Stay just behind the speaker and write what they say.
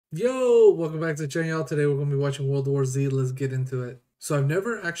Yo, welcome back to the channel, y'all. Today we're going to be watching World War Z. Let's get into it. So I've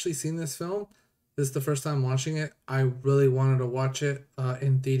never actually seen this film. This is the first time watching it. I really wanted to watch it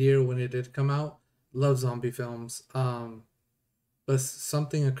in theater when it did come out. Love zombie films. But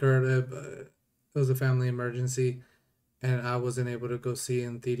something occurred. It was a family emergency and I wasn't able to go see it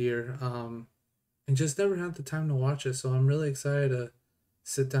in theater. And just never had the time to watch it. So I'm really excited to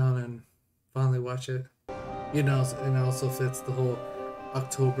sit down and finally watch it. You know, and it also fits the whole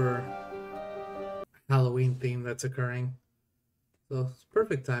October Halloween theme that's occurring, so it's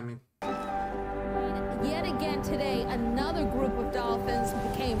perfect timing. Yet again today, another group of dolphins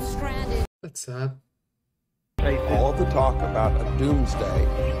became stranded. That's sad. All the talk about a doomsday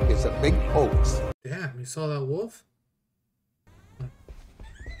is a big hoax. Damn, you saw that wolf?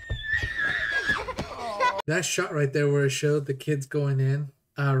 That shot right there where it showed the kids going in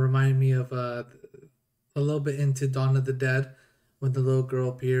reminded me of a little bit into Dawn of the Dead, when the little girl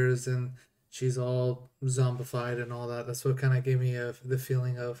appears and she's all zombified and all that. That's what kind of gave me the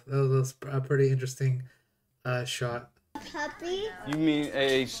feeling of. That was a pretty interesting shot. Puppy? You mean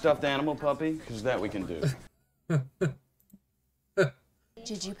a stuffed animal puppy? Because that we can do.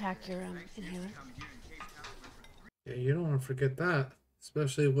 Did you pack your inhaler? Yeah, you don't want to forget that,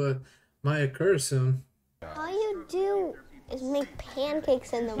 especially what might occur soon. All you do is make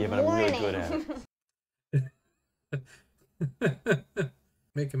pancakes in the morning. Yeah, but I'm really good at it.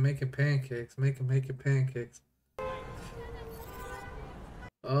 making pancakes. Making pancakes.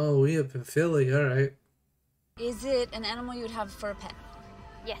 Oh, we up in Philly. All right. Is it an animal you would have for a pet?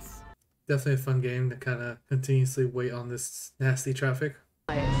 Yes. Definitely a fun game to kind of continuously wait on this nasty traffic.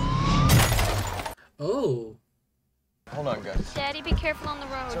 Oh. Hold on, guys. Daddy, be careful on the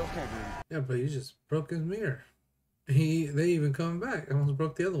road. It's okay, dude. Yeah, but you just broke his mirror. They even coming back. I almost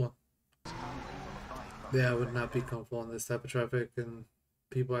broke the other one. Yeah, I would not be comfortable in this type of traffic and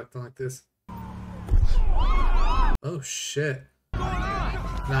people acting like this. Oh shit.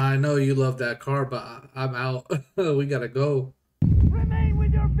 Now I know you love that car, but I'm out. We gotta go. Remain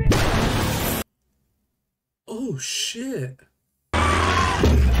with your Oh shit.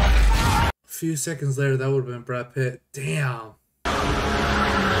 A few seconds later, that would have been Brad Pitt. Damn.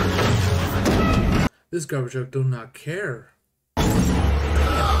 This garbage truck do not care.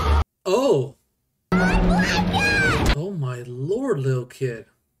 Oh. Oh my lord, little kid.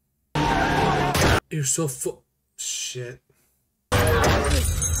 You're so shit. I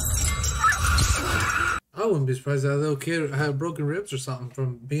wouldn't be surprised that little kid had broken ribs or something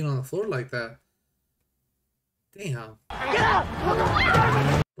from being on the floor like that. Damn.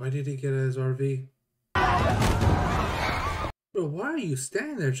 Why did he get his RV? Bro, why are you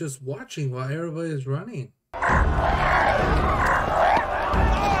standing there just watching while everybody is running?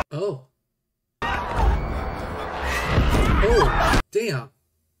 Oh. Oh, damn.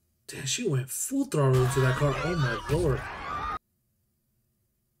 Damn, she went full throttle into that car. Oh my lord.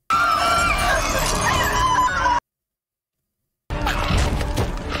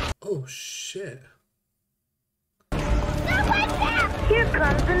 Oh shit. Here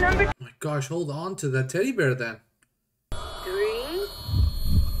comes the number. Oh my gosh, hold on to that teddy bear then. 3,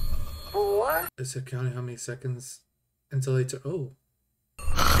 4, Is it counting how many seconds until they turn? Oh.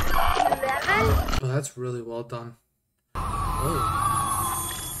 11. Oh, that's really well done. Oh.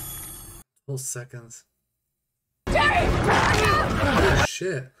 Whole seconds. Oh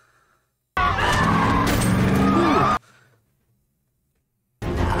shit. Ooh.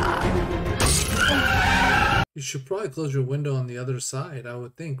 You should probably close your window on the other side, I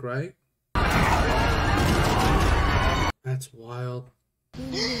would think, right? That's wild.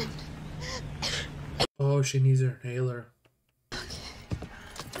 Oh, she needs her inhaler.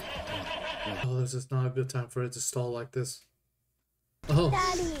 Oh, this is not a good time for it to stall like this. Oh.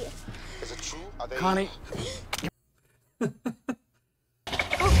 Daddy. Is it true? Connie.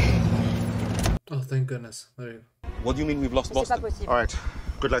 Oh, thank goodness. There you go. What do you mean we've lost Boston? All right.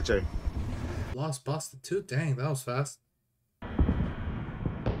 Good luck, Jerry. Lost Boston too? Dang, that was fast.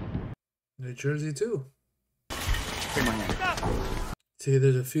 New Jersey too. See,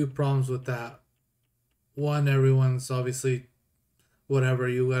 there's a few problems with that. One, everyone's obviously whatever,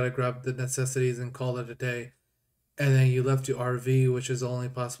 you gotta grab the necessities and call it a day. And then you left your RV, which is the only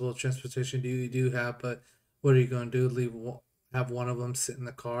possible transportation you do have, but what are you gonna do? Have one of them sit in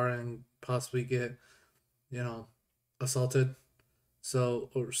the car and possibly get, you know, assaulted? So,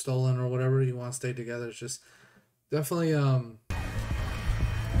 or stolen or whatever. You want to stay together. It's just definitely you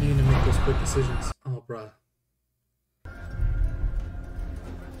need to make those quick decisions. Oh, bruh.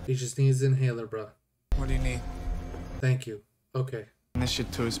 He just needs an inhaler, bruh. What do you need? Thank you. Okay. This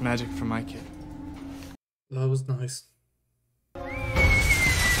shit too is magic for my kid. That was nice.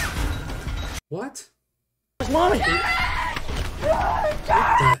 What? What the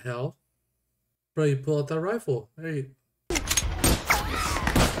hell? Bro, you pull out that rifle. There you... What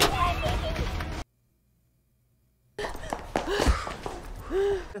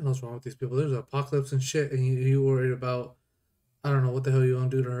the hell's wrong with these people? There's an apocalypse and shit, and you worried about... I don't know what the hell you gonna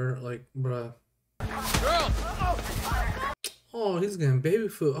do to her. Like, bruh. Oh, he's getting baby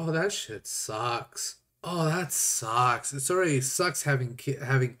food. Oh, that shit sucks. Oh, that sucks. It's already sucks having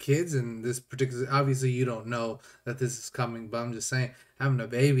kids in this particular... Obviously, you don't know that this is coming, but I'm just saying, having a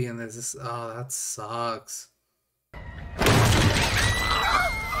baby and this is... Oh, that sucks.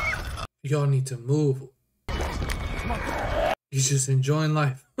 Y'all need to move. He's just enjoying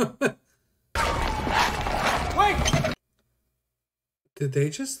life. Wait! Did they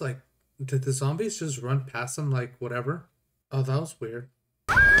just, like... Did the zombies just run past them like whatever? Oh, that was weird.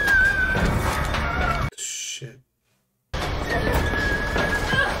 Shit.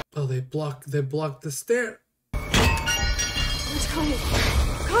 Oh, they blocked the stair. Where's Connie?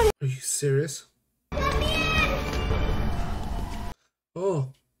 Connie! Are you serious?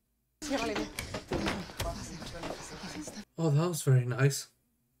 Oh. Oh, that was very nice.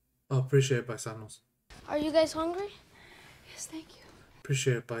 Oh, appreciate it, paisanos. Are you guys hungry? Yes, thank you.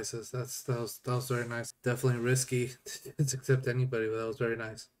 Appreciate it, paisas. That was very nice. Definitely risky to accept anybody, but that was very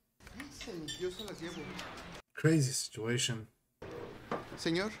nice. Crazy situation.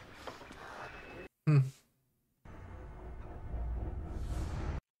 Señor.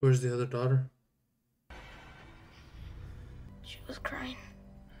 Where's the other daughter? She was crying.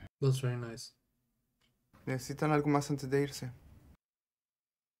 That's very nice. ¿Necesitan algo más antes de irse?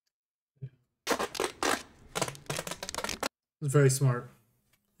 It's very smart.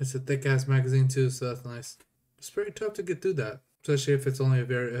 It's a thick ass magazine too, so that's nice. It's very tough to get through that, especially if it's only a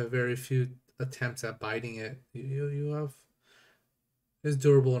very few attempts at biting it. You have... It's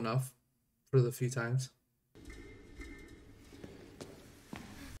durable enough for the few times.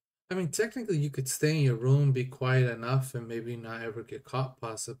 I mean, technically you could stay in your room, be quiet enough, and maybe not ever get caught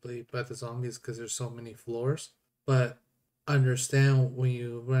possibly by the zombies because there's so many floors. But understand when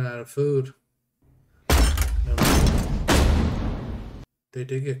you run out of food. They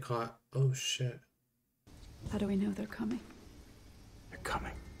did get caught. Oh shit. How do we know they're coming? They're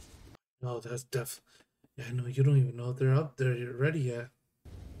coming. No, that's yeah, no, you don't even know if they're up there ready yet.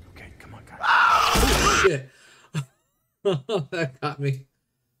 Okay, come on, guys. Oh, shit. That got me.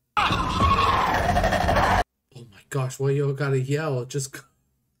 Oh my gosh, why y'all gotta yell? Just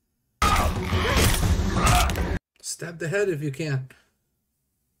stab the head if you can.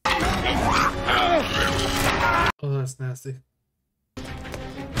 Oh, that's nasty.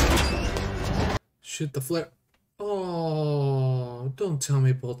 Shoot the flare. Oh, don't tell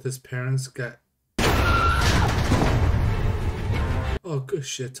me both his parents got... Oh, good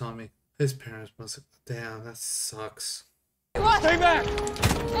shit, Tommy. His parents must have... Damn, that sucks. Stay back!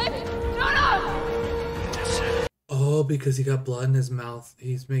 Baby, no! Oh, because he got blood in his mouth.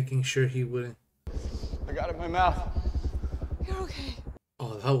 He's making sure he wouldn't... I got it in my mouth. You're okay.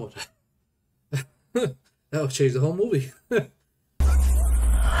 Oh, that would... that would change the whole movie.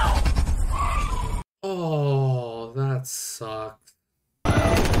 Oh, that sucks.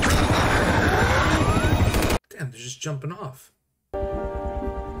 Damn, they're just jumping off.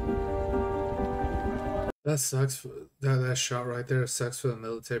 That sucks. That shot right there sucks for the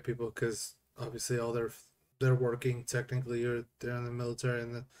military people because obviously all they're working technically, or they're in the military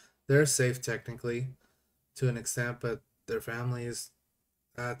and they're safe technically to an extent, but their families,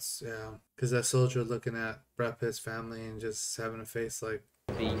 that's, yeah. Because that soldier looking at Brad Pitt's family and just having a face like...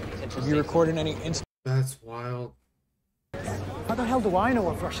 Have you recorded any incidents? That's wild. How the hell do I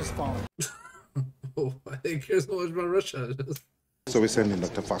know if Russia's falling? Oh, I think cares so much about Russia. So we're sending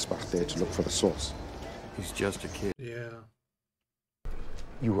Dr. Fosbach there to look for the source. He's just a kid. Yeah.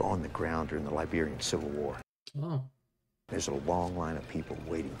 You were on the ground during the Liberian Civil War. Oh. There's a long line of people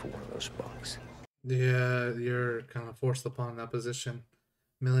waiting for one of those bugs. Yeah, you're kind of forced upon that position.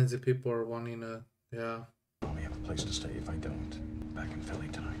 Millions of people are wanting to, yeah. We have a place to stay if I don't. Back in Philly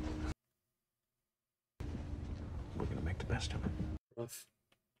tonight. We're gonna make the best of it. Rough.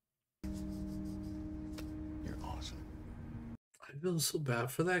 You're awesome. I feel so bad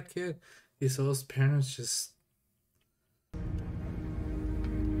for that kid. He saw his parents just...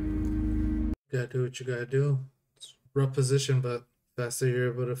 Gotta do what you gotta do. It's a rough position, but faster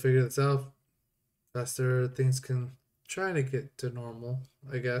you're able to figure this out, faster things can try to get to normal,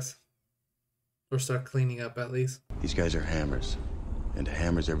 I guess. Or start cleaning up at least. These guys are hammers. And to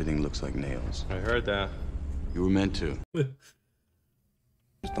hammers, everything looks like nails. I heard that. You were meant to. The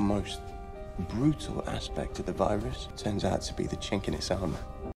most brutal aspect of the virus turns out to be the chink in its armor.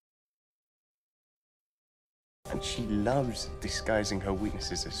 And she loves disguising her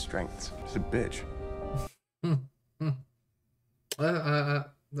weaknesses as strengths. She's a bitch.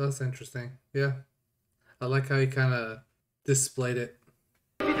 That's interesting. Yeah. I like how he kind of displayed it.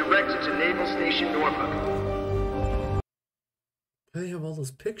 Be directed to Naval Station Norfolk. What do they have all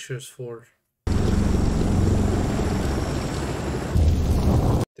those pictures for?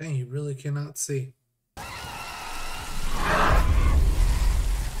 Dang, you really cannot see.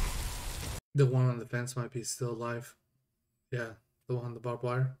 The one on the fence might be still alive. Yeah, the one on the barbed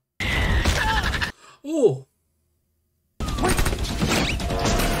wire. Oh!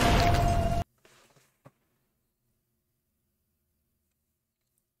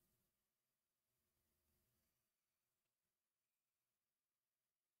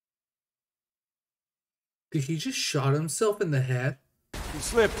 Did he just shot himself in the head? He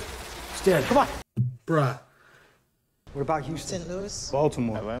slipped. He's dead. Come on. Bruh. What about Houston? St. Louis?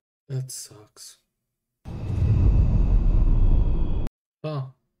 Baltimore. That sucks. Huh.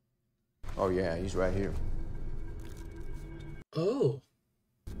 Oh, yeah, he's right here. Oh.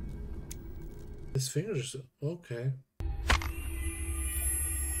 His fingers are okay.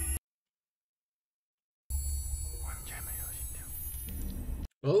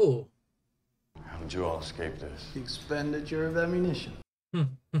 Oh. How did you all escape this? The expenditure of ammunition.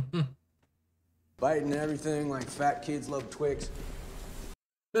 Biting everything like fat kids love Twix.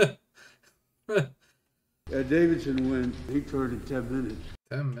 Davidson went. He turned in 10 minutes.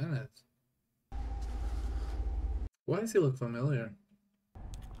 10 minutes? Why does he look familiar?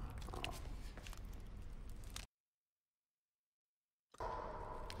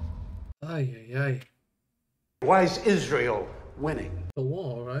 Ay, ay, ay. Why is Israel winning? The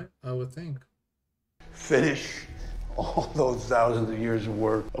wall, right? I would think. Finish all those thousands of years of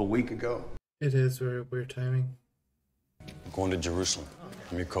work a week ago. It is very weird timing. I'm going to Jerusalem.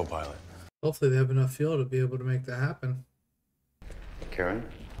 I'm your co-pilot. Hopefully they have enough fuel to be able to make that happen. Karen?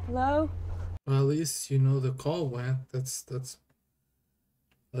 Hello? Well, at least you know the call went. That's at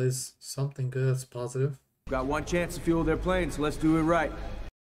least something good. That's positive. Got one chance to fuel their plane, so let's do it right.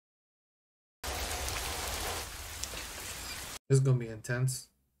 This is gonna be intense.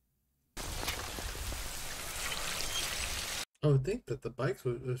 I would think that the bikes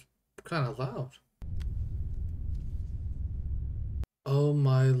was kind of loud. Oh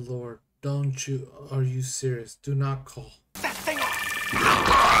my lord. Don't you, are you serious? Do not call. That thing off!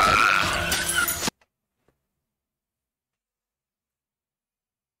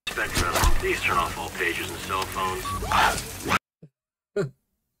 Spectrum, please turn off all pagers and cell phones.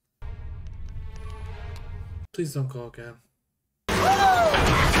 Please don't call again.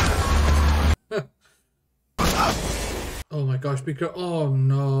 Oh my gosh, be careful. Oh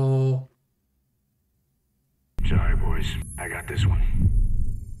no. Sorry, boys. I got this one.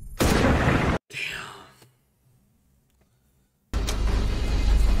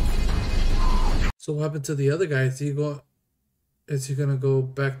 So what happened to the other guy? Is he gonna go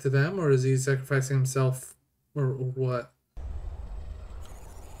back to them, or is he sacrificing himself, or what?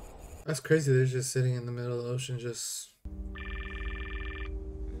 That's crazy. They're just sitting in the middle of the ocean, just.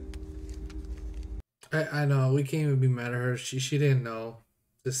 I know we can't even be mad at her. She didn't know.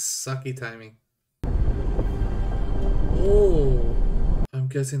 Just sucky timing. Oh, I'm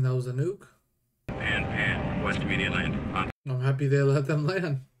guessing that was a nuke. Pan, request immediate land. I'm happy they let them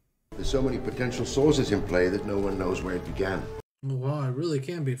land. There's so many potential sources in play that no one knows where it began. Oh, wow, it really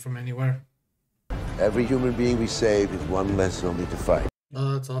can be from anywhere. Every human being we save is one less only to fight.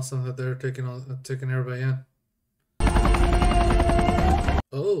 Oh, that's awesome that they're taking everybody in.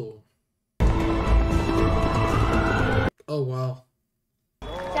 Oh. Oh wow.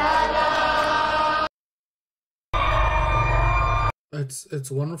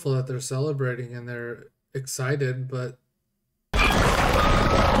 It's wonderful that they're celebrating and they're excited, but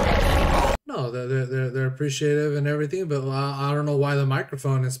no, they're appreciative and everything, but I don't know why the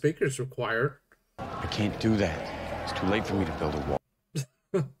microphone and speakers required. I can't do that. It's too late for me to build a wall.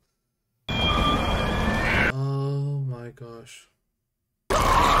 Oh my gosh.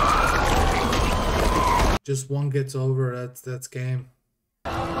 Just one gets over, that's game.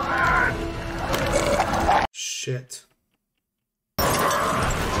 Shit.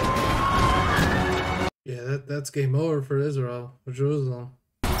 Yeah, that's game over for Israel, for Jerusalem.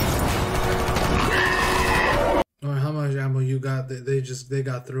 Alright, how much ammo you got? They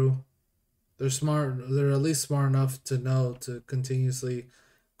got through. They're smart. They're at least smart enough to know to continuously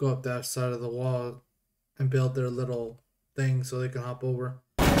go up that side of the wall and build their little thing so they can hop over.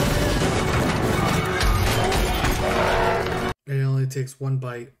 It only takes one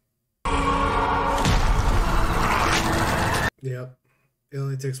bite. Yep. It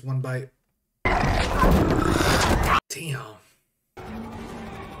only takes one bite. Damn.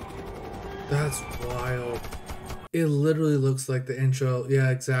 That's wild. It literally looks like the intro. Yeah,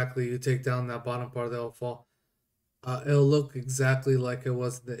 exactly. You take down that bottom part, they'll fall. It'll look exactly like it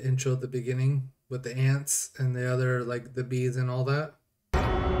was the intro at the beginning with the ants and the other, like the bees and all that.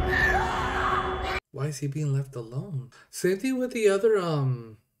 Why is he being left alone? Same thing with the other,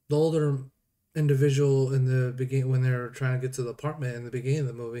 the older individual in the beginning when they're trying to get to the apartment in the beginning of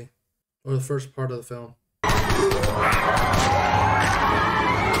the movie, or the first part of the film.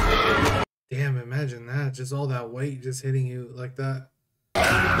 Damn, imagine that. Just all that weight just hitting you like that.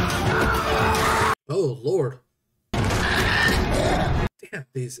 Oh, Lord. Damn,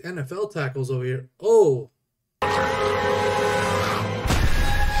 these NFL tackles over here. Oh.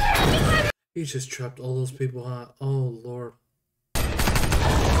 He just trapped all those people, huh? Oh, Lord.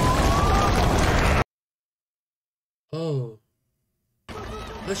 Oh.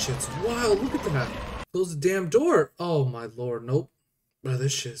 That shit's wild. Look at that. Close the damn door. Oh, my Lord. Nope. Bro,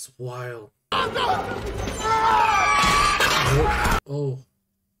 this shit's wild. Oh.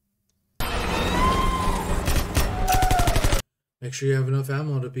 Make sure you have enough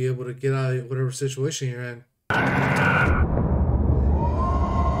ammo to be able to get out of whatever situation you're in.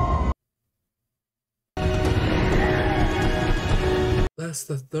 That's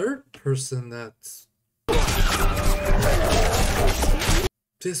the third person that's...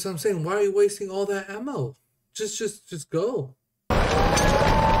 That's what I'm saying. Why are you wasting all that ammo? Just go. I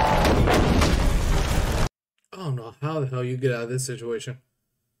don't know how the hell you get out of this situation.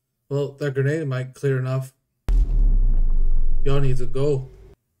 Well, that grenade might clear enough. Y'all need to go.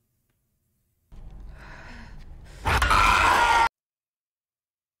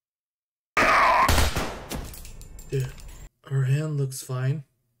 Dude, her hand looks fine.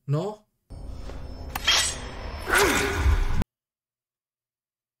 No?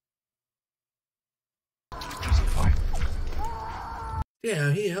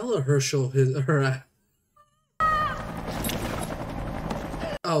 Yeah, he hella Herschel her.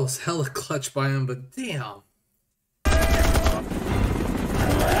 I was hella clutched by him, but damn.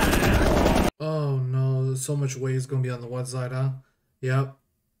 Oh no, there's so much weight is gonna be on the one side, huh? Yep.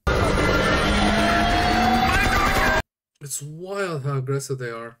 It's wild how aggressive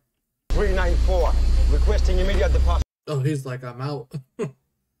they are. 394, requesting immediate departure. Oh, he's like, I'm out.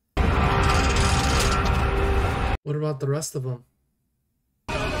 What about the rest of them?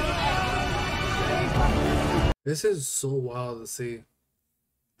 This is so wild to see.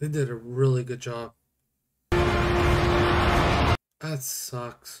 They did a really good job. That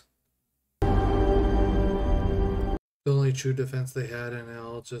sucks. The only true defense they had, and it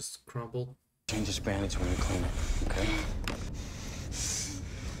all just crumbled. Change the Spanish when you clean it, okay?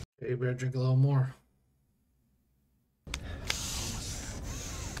 Okay, you better drink a little more.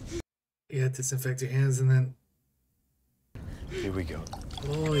 Yeah, disinfect your hands and then... Here we go.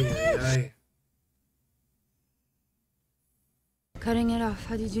 Oh, yeah. Cutting it off,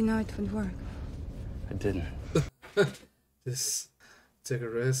 how did you know it would work? I didn't. Just take a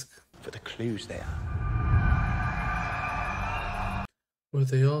risk. For the clues there. Were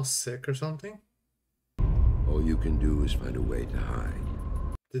they all sick or something? All you can do is find a way to hide.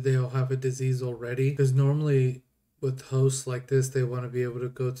 Did they all have a disease already? Because normally with hosts like this, they want to be able to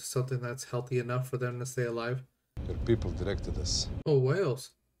go to something that's healthy enough for them to stay alive. Your people directed us. Oh, whales.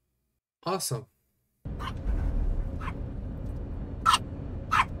 Awesome.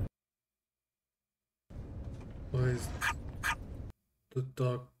 Why is the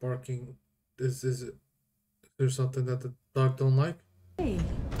dog barking? Is there something that the dog don't like? Hey,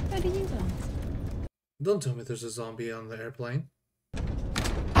 how do you know? Don't tell me there's a zombie on the airplane.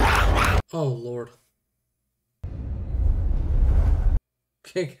 Oh, Lord.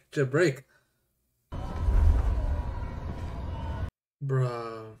 Can't catch a break.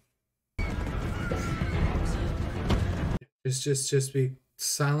 Bruh. It's just be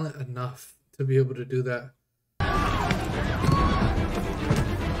silent enough to be able to do that.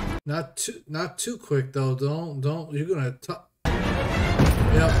 Not too quick though. Don't. You're gonna talk.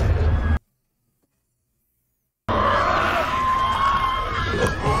 Yep.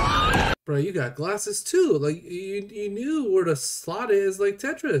 Bro, you got glasses too. Like you knew where to slot it is like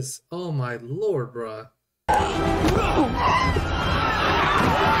Tetris. Oh my Lord, bro.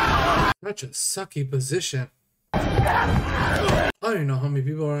 Such a sucky position. I don't even know how many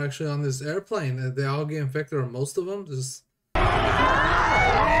people are actually on this airplane. They all get infected, or most of them. Just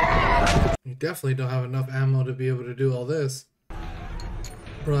you definitely don't have enough ammo to be able to do all this,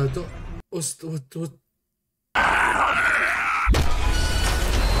 bro. Don't. What?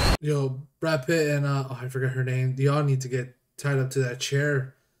 Yo, Brad Pitt and oh, I forgot her name. Y'all need to get tied up to that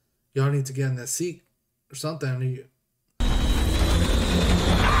chair. Y'all need to get in that seat or something.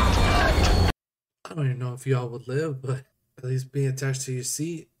 I don't even know if y'all would live, but at least being attached to your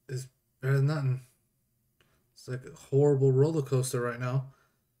seat is better than nothing. It's like a horrible roller coaster right now.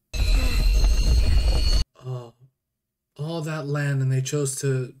 Oh, all that land, and they chose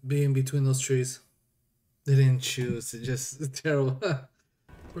to be in between those trees. They didn't choose. It just it's terrible.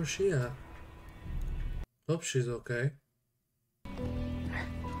 Where's she at? Hope she's okay.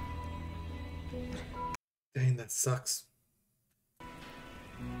 Dang, that sucks.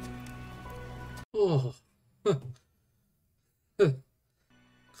 Oh. Glad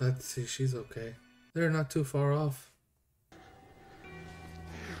to see she's okay. They're not too far off.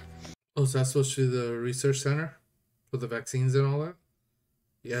 Oh, so that's supposed to be the research center for the vaccines and all that?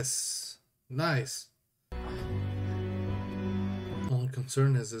 Yes. Nice. Only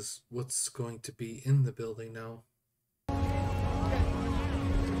concern is what's going to be in the building now.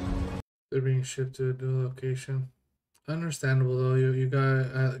 They're being shipped to a new location. Understandable though. You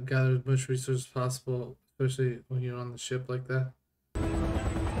gotta gather as much resources as possible, especially when you're on the ship like that.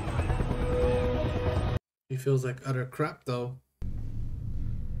 He feels like utter crap though.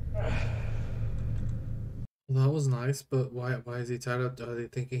 Well, that was nice, but why is he tied up? Are they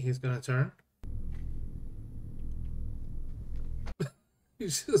thinking he's gonna turn?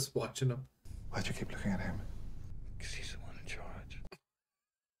 He's just watching him. Why'd you keep looking at him? Because he's the one in charge.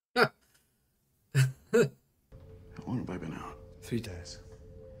 How long have I been out? 3 days.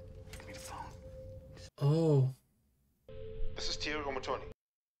 Give me the phone. Oh. This is Tio Gomatoni.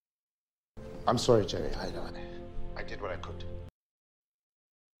 I'm sorry, Jerry. I did what I could.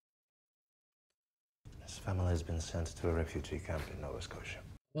 His family has been sent to a refugee camp in Nova Scotia.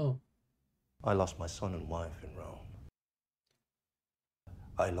 Oh. I lost my son and wife in Rome.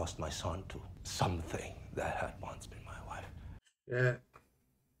 I lost my son to something that had once been my wife. Yeah.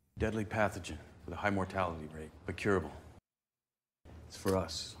 Deadly pathogen with a high mortality rate, but curable. It's for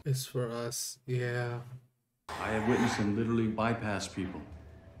us. It's for us, yeah. I have witnessed him literally bypass people.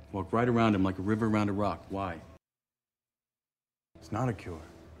 Walk right around him like a river around a rock. Why? It's not a cure.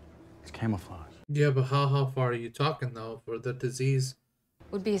 It's camouflage. Yeah, but how far are you talking though for the disease?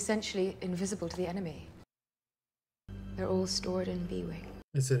 Would be essentially invisible to the enemy. They're all stored in B-Wing.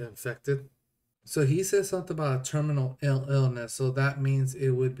 Is it infected? So he says something about a terminal illness, so that means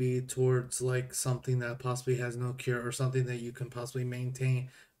it would be towards like something that possibly has no cure or something that you can possibly maintain.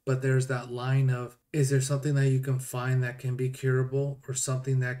 But there's that line of, is there something that you can find that can be curable or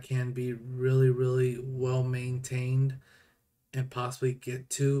something that can be really, really well maintained and possibly get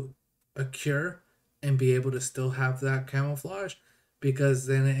to a cure and be able to still have that camouflage? Because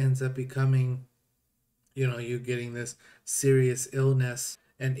then it ends up becoming, you know, you getting this serious illness.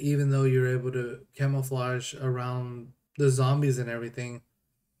 And even though you're able to camouflage around the zombies and everything,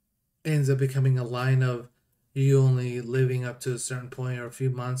 it ends up becoming a line of you only living up to a certain point or a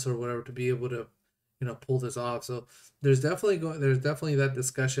few months or whatever to be able to, you know, pull this off. So there's definitely that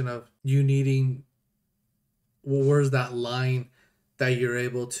discussion of you needing, well, where's that line that you're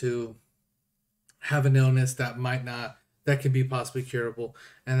able to have an illness that might not, that can be possibly curable.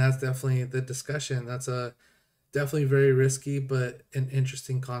 And that's definitely the discussion. That's a definitely very risky, but an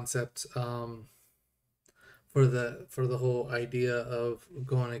interesting concept for the whole idea of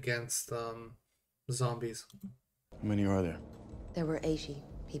going against zombies. How many are there? There were 80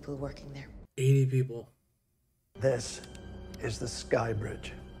 people working there. 80 people. This is the Sky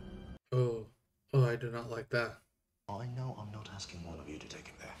Bridge. Oh, I do not like that. I know I'm not asking one of you to take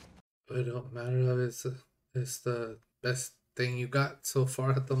him there. It don't matter. It's the best thing you got so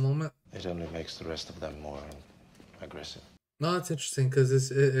far at the moment. It only makes the rest of them more aggressive. No, it's interesting because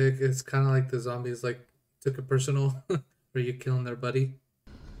it's kind of like the zombies like took it personal, where you're killing their buddy.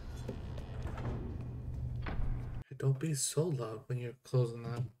 Hey, don't be so loud when you're closing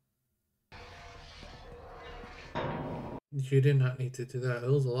that. You did not need to do that. It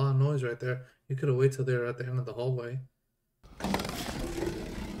was a lot of noise right there. You could have waited till they were at the end of the hallway.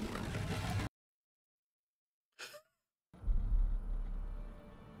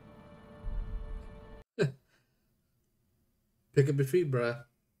 Pick up your feet, bruh.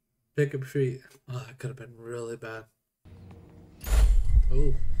 Pick up your feet. Oh, that could have been really bad.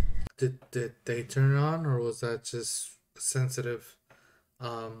 Oh. Did they turn it on, or was that just sensitive?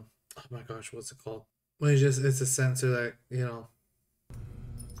 Oh my gosh, what's it called? Well, it's a sensor that, you know.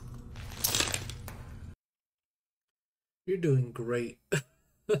 You're doing great.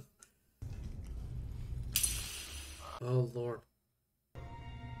 Oh Lord.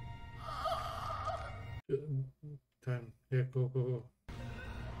 Time. Yeah, go.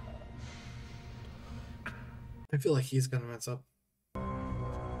 I feel like he's gonna mess up.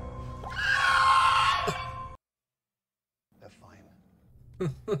 They're fine.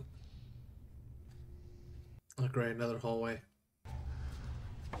 great, another hallway.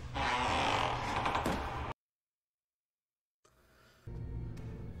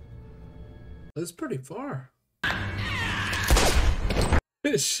 That's pretty far.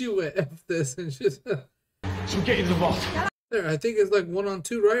 She went F this and just... So get in the vault. There, I think it's like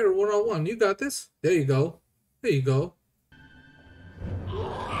 1-on-2, right? Or 1-on-1. You got this. There you go. There you go.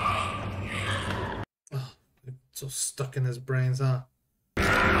 Oh, it's so stuck in his brains, huh?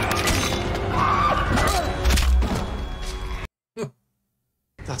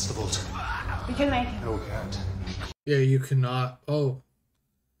 That's the vault. We can make it. No, we can't. Yeah, you cannot. Oh.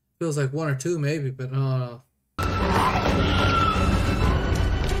 Feels like 1 or 2 maybe, but no.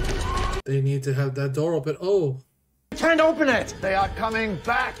 They need to have that door open. Oh. You can't open it. They are coming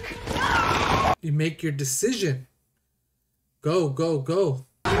back. You make your decision. Go, go, go.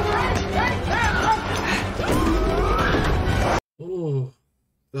 Oh.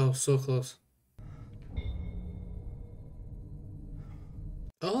 That was so close.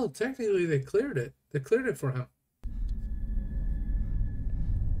 Oh, technically they cleared it. They cleared it for him.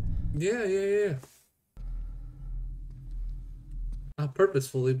 Yeah, yeah, yeah. Not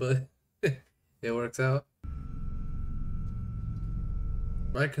purposefully, but it works out.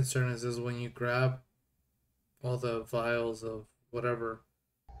 My concern is when you grab all the vials of whatever,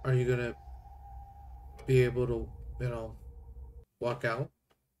 are you gonna be able to, you know, walk out?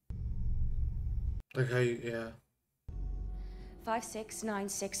 Like how you, yeah.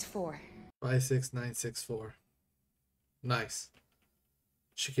 56964. 56964. Nice.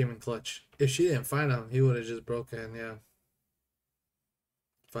 She came in clutch. If she didn't find him, he would have just broken, yeah.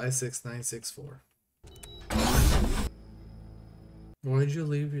 56964. Why'd you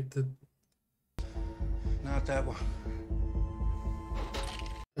leave your Not that one.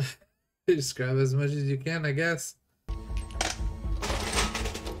 Just grab as much as you can, I guess.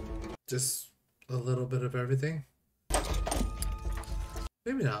 Just a little bit of everything.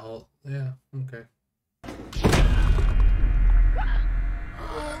 Maybe not all. Yeah, okay.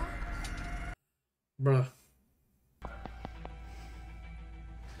 Bruh.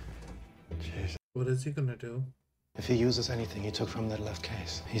 Jeez. What is he gonna do? If he uses anything he took from that left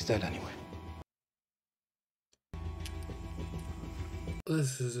case, he's dead anyway.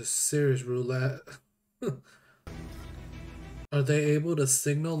 This is a serious roulette. Are they able to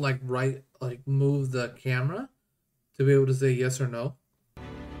signal like move the camera to be able to say yes or no?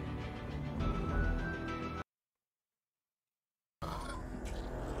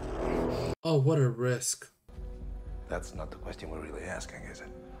 Oh, what a risk. That's not the question we're really asking, is it?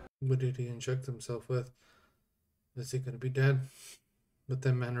 What did he inject himself with? Is he gonna be dead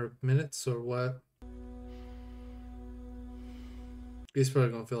within a matter of minutes or what? He's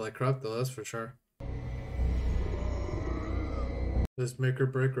probably gonna feel like crap though, that's for sure. This make or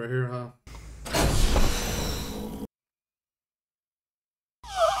break right here, huh?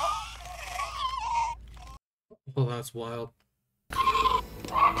 Oh, that's wild.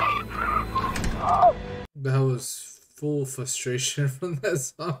 That was full frustration from that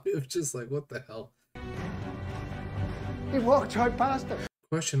zombie of just like, what the hell? He walked right past him.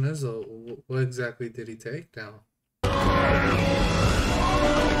 Question is though, what exactly did he take down?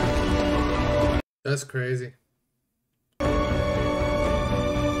 That's crazy.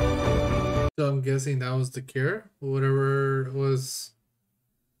 So I'm guessing that was the cure? Whatever was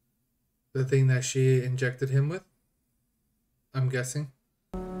the thing that she injected him with? I'm guessing.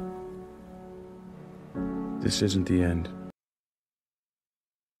 This isn't the end.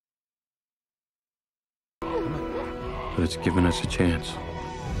 But it's given us a chance.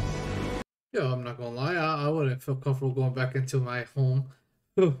 Yo, I'm not gonna lie, I wouldn't feel comfortable going back into my home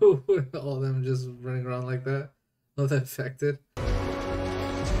with all of them just running around like that. Not infected.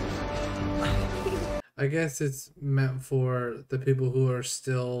 I guess it's meant for the people who are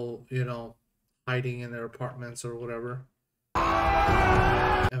still, you know, hiding in their apartments or whatever.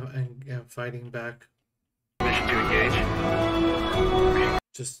 And fighting back. Mission to engage.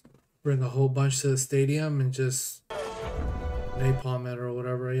 Just bring a whole bunch to the stadium and just napalm it or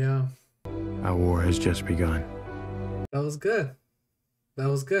whatever, yeah. Our war has just begun. That was good. That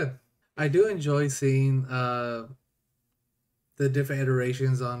was good. I do enjoy seeing the different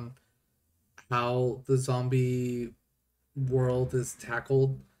iterations on how the zombie world is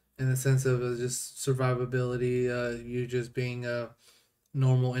tackled in the sense of just survivability, you just being a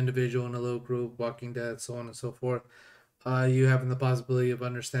normal individual in a little group, Walking Dead, so on and so forth. You having the possibility of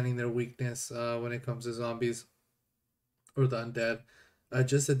understanding their weakness when it comes to zombies or the undead.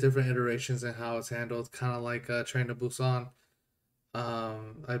 Just the different iterations and how it's handled, kind of like Train to Busan.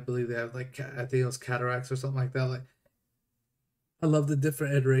 I believe they have like, I think it was cataracts or something like that. Like, I love the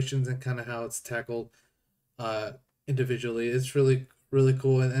different iterations and kind of how it's tackled. individually. It's really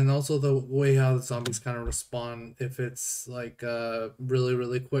cool, and also the way how the zombies kind of respond if it's like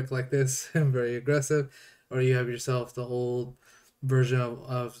really quick like this and very aggressive, or you have yourself the old version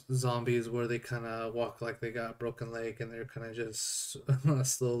of zombies where they kind of walk like they got a broken leg and they're kind of just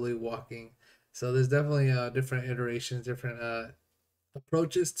slowly walking. So there's definitely different iterations, different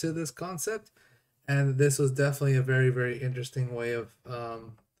approaches to this concept, and this was definitely a very interesting way of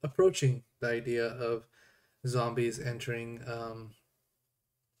approaching the idea of zombies entering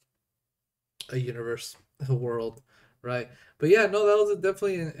a universe, a world, right? But yeah, no, that was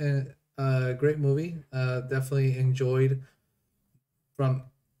definitely a great movie. Definitely enjoyed from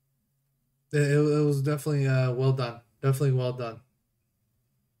it was definitely well done, definitely well done.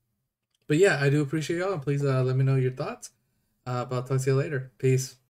 But yeah, I do appreciate y'all, and please let me know your thoughts. But I'll talk to you later. Peace.